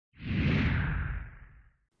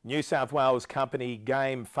New South Wales company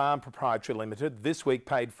Game Farm Proprietary Limited this week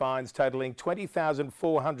paid fines totalling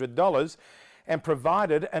 $20,400 and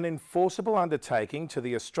provided an enforceable undertaking to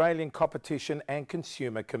the Australian Competition and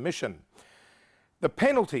Consumer Commission. The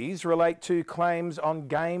penalties relate to claims on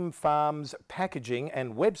Game Farm's packaging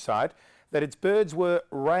and website that its birds were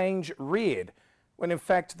range reared, when in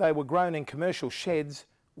fact they were grown in commercial sheds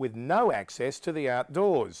with no access to the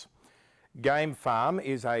outdoors. Game Farm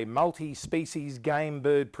is a multi-species game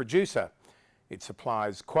bird producer. It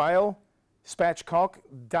supplies quail, spatchcock,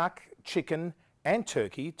 duck, chicken and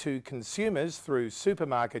turkey to consumers through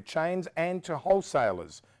supermarket chains and to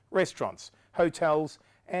wholesalers, restaurants, hotels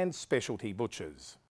and specialty butchers.